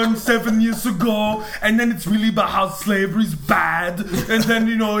 407 years ago, and then it's really about how slavery's bad, and then,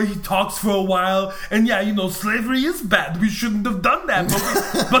 you know, he talks for a while, and yeah, you know, slavery is bad, we shouldn't have done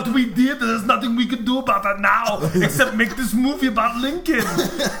that, but we did, and there's nothing we can do about that now, except make this movie about Lincoln.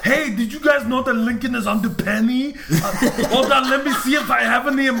 Hey, did you guys know that Lincoln is on the penny? Hold on, let me see if I have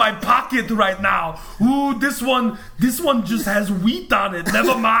any in my pocket right now. Ooh, this one just has wheat on it,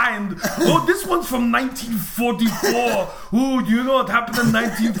 never mind. Oh, this one's from 1944. Ooh, do you know what happened in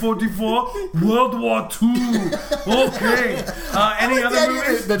 1944? World War II. Okay. Any other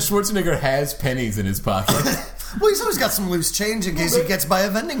movies? That Schwarzenegger has pennies in his pocket. Well, he's always got some loose change in case he gets by a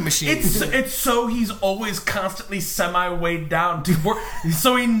vending machine. It's so he's always constantly semi-weighed down to work,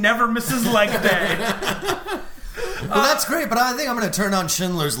 so he never misses leg day. Well, that's great, but I think I'm going to turn on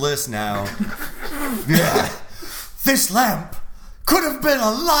Schindler's List now. Yeah. This lamp could have been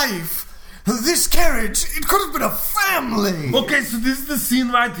a life. This carriage, it could have been a family. Okay, so this is the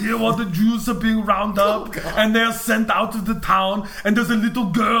scene right here where the Jews are being rounded up and they're sent out of the town, and there's a little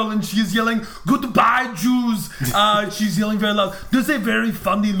girl and she's yelling, "Goodbye, Jews." She's yelling very loud. There's a very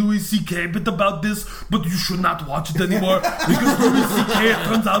funny Louis C.K. bit about this, but you should not watch it anymore because Louis C.K., it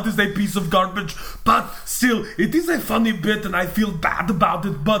turns out, is a piece of garbage. But still, it is a funny bit and I feel bad about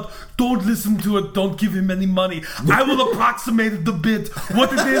it, but don't listen to it. Don't give him any money. I will approximate the bit.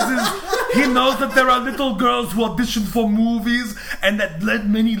 What it is he knows that there are little girls who audition for movies, and that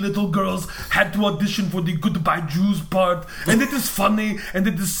many little girls had to audition for the Goodbye Jews part, and it is funny and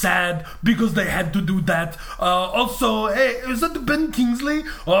it is sad because they had to do that. Also, hey, is that Ben Kingsley?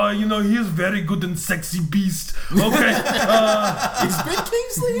 You know, he is very good in Sexy Beast. Okay. Is Ben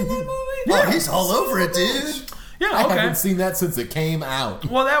Kingsley in that movie? Oh, he's all over it, dude. Yeah, I okay. haven't seen that since it came out.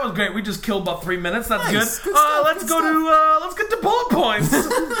 Well, that was great. We just killed about 3 minutes. That's Nice. good. Good stuff, Let's good let's get to bullet points.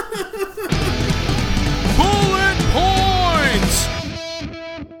 Bullet points!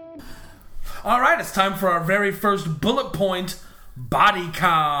 All right, it's time for our very first bullet point: body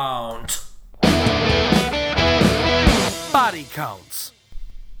count. Body counts.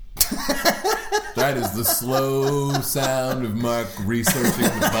 That is the slow sound of Mark researching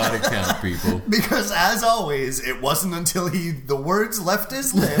the body count, people. Because, as always, it wasn't until the words left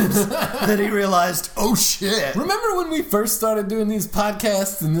his lips that he realized, oh shit. Remember when we first started doing these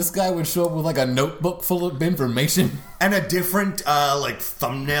podcasts and this guy would show up with like a notebook full of information? And a different,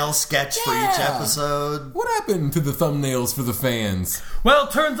 thumbnail sketch for each Yeah. episode. What happened to the thumbnails for the fans? Well,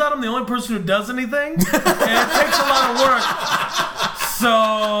 it turns out I'm the only person who does anything, and it takes a lot of work.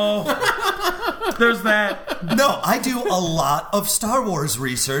 So, there's that. No, I do a lot of Star Wars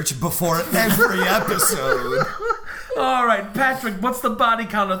research before every episode. All right, Patrick, what's the body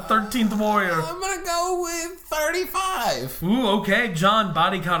count of 13th Warrior? I'm gonna go with 35. Ooh, okay. John,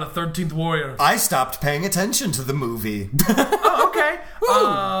 body count of 13th Warrior. I stopped paying attention to the movie. Oh, okay. Well,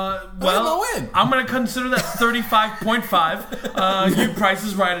 I win. I'm going to consider that 35.5. You Price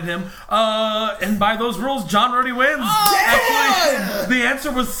is right at him. And by those rules, John already wins. Actually, the answer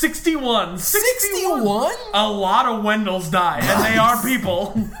was 61. 61? A lot of Wendells die, and they are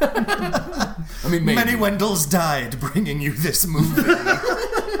people. I mean, maybe. Many Wendells died bringing you this movie.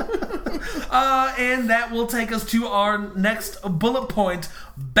 And that will take us to our next bullet point: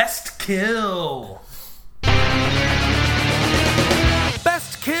 best kill.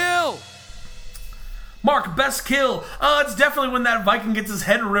 Best kill. Mark, best kill. It's definitely when that Viking gets his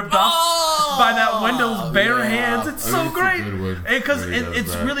head ripped off by that Wendell's bare yeah. hands. It's I so mean, it's a great good one. because Really does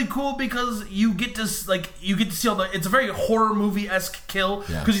it's that. really cool because you get to see all the. It's a very horror movie-esque kill because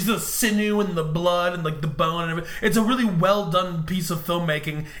Yeah. you see the sinew and the blood and like the bone and everything. It's a really well done piece of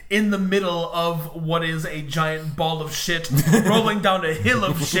filmmaking in the middle of what is a giant ball of shit rolling down a hill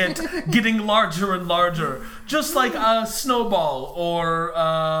of shit, getting larger and larger, just like a snowball or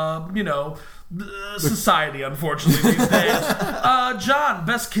society, unfortunately, these days. John,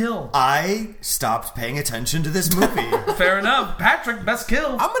 best kill. I stopped paying attention to this movie. Fair enough. Patrick, best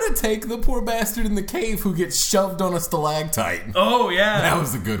kill. I'm gonna take the poor bastard in the cave who gets shoved on a stalactite. Oh, yeah. That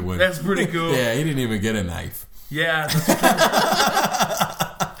was a good one. That's pretty cool. Yeah, he didn't even get a knife. Yeah, that's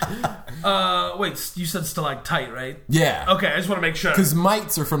true. Wait, you said stalactite, right? Yeah. Okay, I just want to make sure. Because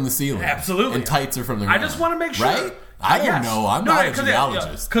mites are from the ceiling. Absolutely. And tights are from the I ground. just want to make sure. Right? I don't Yes. know. I'm No, not a 'cause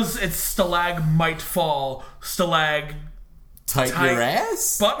geologist. Because it's stalag fall, stalag Tight tight your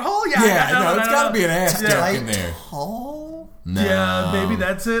ass? butthole? Yeah, Yeah, no, it's gotta be an ass Yeah. joke in there. Oh? No. Yeah, maybe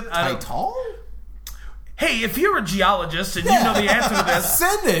that's it. I don't- tall? Hey, if you're a geologist and you know the answer to this,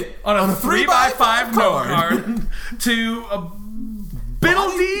 Send it on a 3x5 note card. card to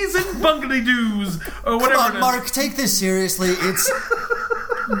Biddle-dees and Bungly-doos or whatever Come it on, is. Mark, take this seriously. It's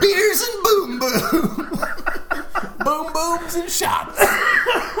beers and boom boom. boom booms and shots.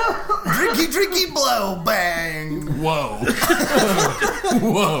 Drinky blow bang. Whoa.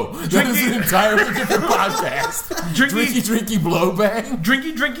 Whoa. That is an entirely different podcast. Drinky blow bang.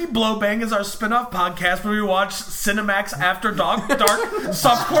 Drinky Blow Bang is our spin-off podcast where we watch Cinemax After Dark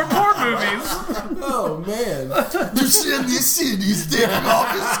softcore porn movies. Oh, man. The city's taking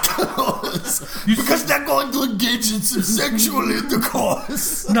off his clothes because they're going to engage in some sexual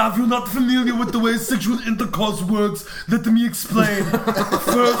intercourse. Now, if you're not familiar with the way sexual intercourse works, let me explain.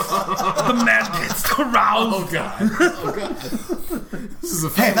 First, the man gets aroused. Oh, God. This is a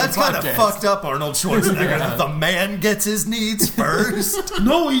Hey, that's kind of podcast. fucked up, Arnold Schwarzenegger. That the man gets his needs first.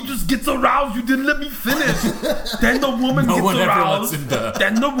 No, he just gets aroused. You didn't let me finish. Then the woman No gets one ever aroused. lets him to-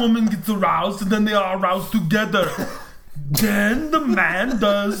 Then the woman gets aroused, and then they are aroused together. Then the man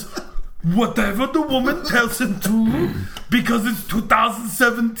does whatever the woman tells him to, because it's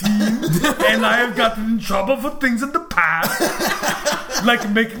 2017, and I have gotten in trouble for things in the past, like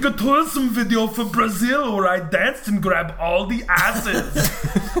making a tourism video for Brazil where I danced and grabbed all the asses.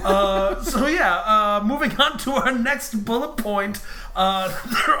 Moving on to our next bullet point. There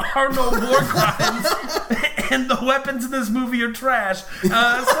are no war crimes, and the weapons in this movie are trash. So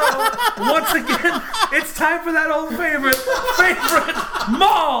once again, it's time for that old favorite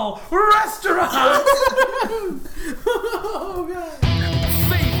mall restaurant. Oh, God.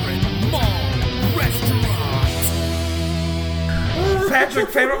 Favorite mall restaurant. Patrick,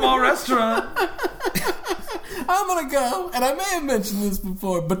 favorite mall restaurant. I'm gonna go, and I may have mentioned this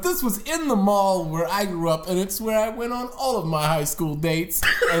before, but this was in the mall where I grew up, and it's where I went on all of my high school dates,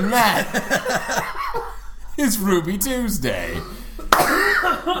 and that is Ruby Tuesday.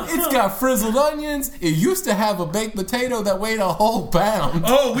 It's got frizzled onions. It used to have a baked potato that weighed a whole pound.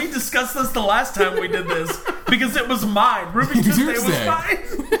 Oh, we discussed this the last time we did this because it was mine. Ruby Tuesday was Tuesday. mine.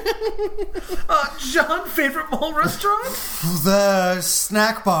 John, favorite mall restaurant? The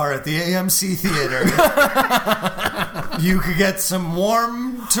snack bar at the AMC Theater. You could get some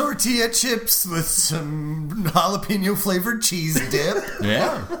warm tortilla chips with some jalapeno flavored cheese dip.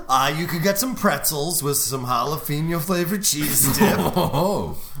 Yeah. You could get some pretzels with some jalapeno flavored cheese dip.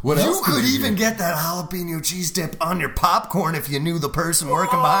 Oh, what else? You could even get that jalapeno cheese dip on your popcorn if you knew the person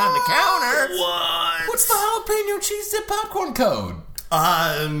working behind the counter. What? What's the jalapeno cheese dip popcorn code?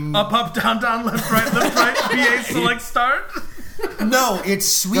 Up, down, left, right, BA select start. No, it's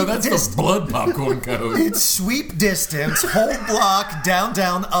sweep No, that's distance. the blood popcorn code. It's sweep distance, whole block, down,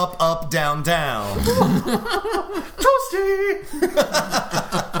 up, down. Toasty!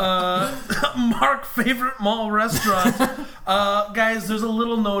 Mark, favorite mall restaurant. Guys, there's a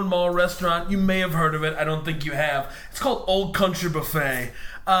little known mall restaurant. You may have heard of it. I don't think you have. It's called Old Country Buffet.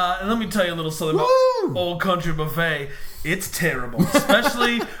 And let me tell you a little something about Old Country Buffet. It's terrible,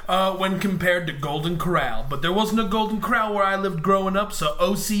 especially when compared to Golden Corral. But there wasn't a Golden Corral where I lived growing up, so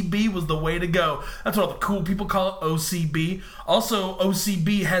OCB was the way to go. That's what all the cool people call it, OCB. Also,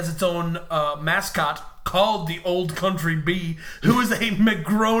 OCB has its own mascot called the Old Country Bee, who is a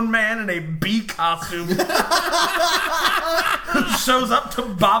grown man in a bee costume who shows up to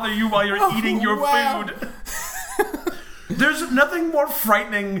bother you while you're eating your food. There's nothing more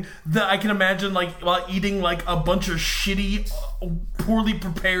frightening that I can imagine, like, while eating, like, a bunch of shitty, poorly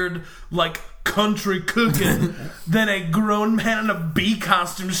prepared, like, country cooking than a grown man in a bee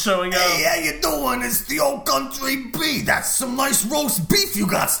costume showing up. Hey, how you doing? It's the Old Country Bee. That's some nice roast beef you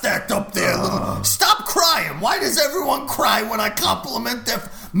got stacked up there. Stop crying. Why does everyone cry when I compliment their...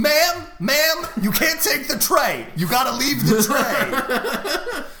 Ma'am, you can't take the tray. You gotta leave the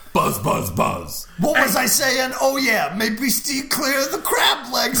tray. Buzz, buzz, buzz. What was I saying? Oh yeah, maybe steer clear of the crab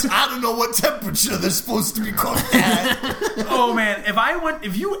legs. I don't know what temperature they're supposed to be cooked at. Oh man,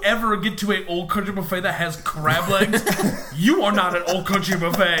 if you ever get to a Old Country Buffet that has crab legs, you are not an Old Country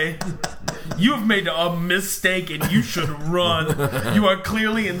Buffet. You have made a mistake and you should run. You are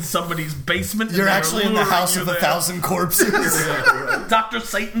clearly in somebody's basement. You're and actually in the house of 1,000 corpses. Dr.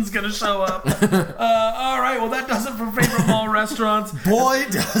 Satan's gonna show up. Alright, well that does it for favorite mall restaurants. Boy,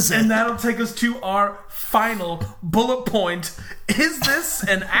 does it. And that'll take us to our final bullet point. Is this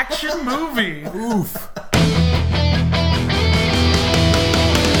an action movie? Oof.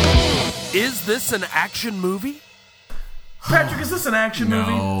 Is this an action movie? Patrick, is this an action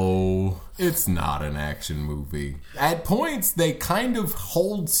movie? No, it's not an action movie. At points, they kind of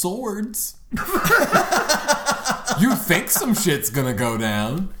hold swords. You think some shit's gonna go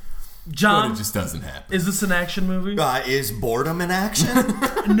down, but John, it just doesn't happen. is this an action movie? Is boredom an action?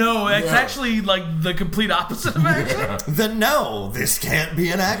 No, it's actually like the complete opposite of action. Then no, this can't be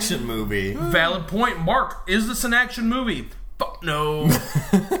an action movie. Valid point. Mark, is this an action movie? Fuck no.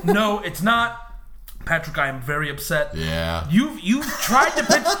 No, it's not. Patrick, I am very upset. Yeah. You've tried to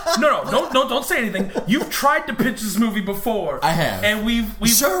pitch. No, don't say anything. You've tried to pitch this movie before. I have. And we've.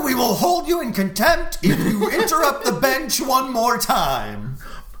 Sir, we will hold you in contempt if you interrupt the bench one more time.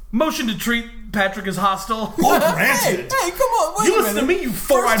 Motion to treat Patrick as hostile. Oh, granted. Hey, come on, wait You a listen to minute. me, you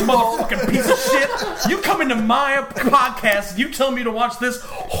four-eyed First of all- motherfucking piece of shit. You come into my podcast, you tell me to watch this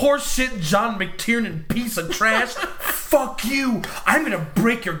horseshit John McTiernan piece of trash. Fuck you. I'm gonna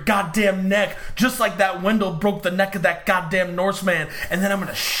break your goddamn neck, just like that Wendell broke the neck of that goddamn Norseman, and then I'm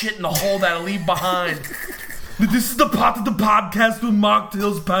gonna shit in the hole that I leave behind. This is the part of the podcast where Mark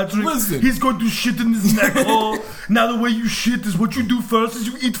tells Patrick Listen. he's going to shit in his neck hole. Now the way you shit is what you do first is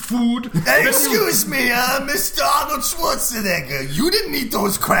you eat food. Then you- Excuse me, Mr. Arnold Schwarzenegger. You didn't eat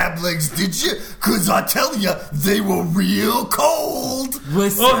those crab legs, did you? Because I tell you, they were real cold.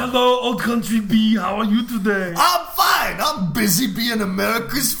 Listen. Oh, hello, old country bee. How are you today? I'm fine. I'm busy being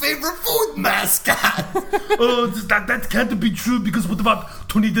America's favorite food mascot. Oh, that can't be true because what about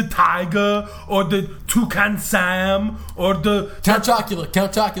Tony the Tiger or the Toucan Sam or the Count Chocula.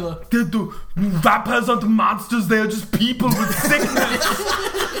 the vampires aren't monsters? They are just people with sickness.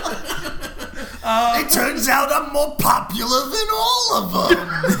 It turns out I'm more popular than all of them.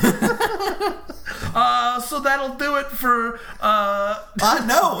 So that'll do it for.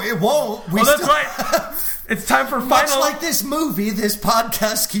 No, it won't. Oh, that's right. It's time for Much final. like this movie, this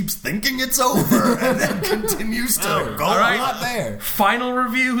podcast keeps thinking it's over and then continues to go all right. on. Not there. Final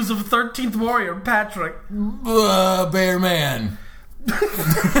reviews of 13th Warrior. Patrick, Bear Man.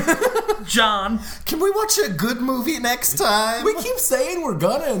 John. Can we watch a good movie next time? We keep saying we're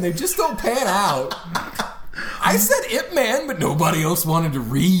gonna, and they just don't pan out. I said Ip Man, but nobody else wanted to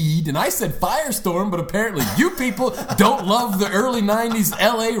read. And I said Firestorm, but apparently you people don't love the early 90s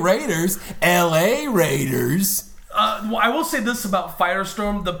LA Raiders. LA Raiders. Well, I will say this about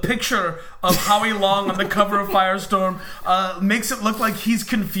Firestorm. The picture of Howie Long on the cover of Firestorm makes it look like he's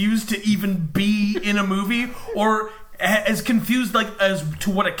confused to even be in a movie, or as confused like as to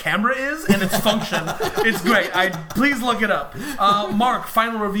what a camera is and its function. It's great. Please look it up. Mark,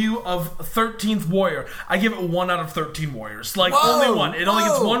 final review of 13th Warrior. I give it 1 out of 13 warriors. Like, Whoa, only one. It only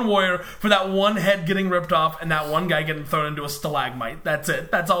gets whoa. one warrior for that one head getting ripped off and that one guy getting thrown into a stalagmite. That's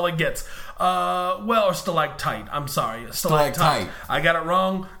it. That's all it gets. Or stalactite. I'm sorry. Stalactite. I got it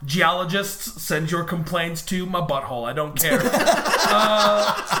wrong. Geologists, send your complaints to my butthole. I don't care.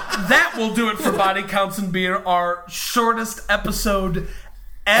 That will do it for Body Counts and Beer, our shortest episode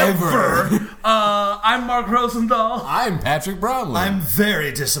ever. I'm Mark Rosendahl. I'm Patrick Bromley. I'm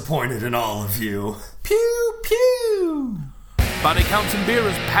very disappointed in all of you. Pew Pew. Body Counts and Beer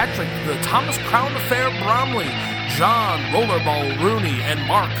is Patrick, the Thomas Crown Affair Bromley, John Rollerball Rooney, and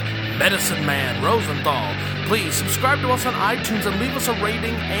Mark Medicine Man Rosenthal. Please subscribe to us on iTunes and leave us a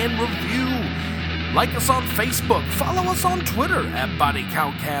rating and review. Like us on Facebook, follow us on Twitter at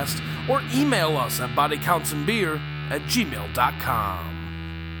BodyCountCast, or email us at bodycountsandbeer@gmail.com.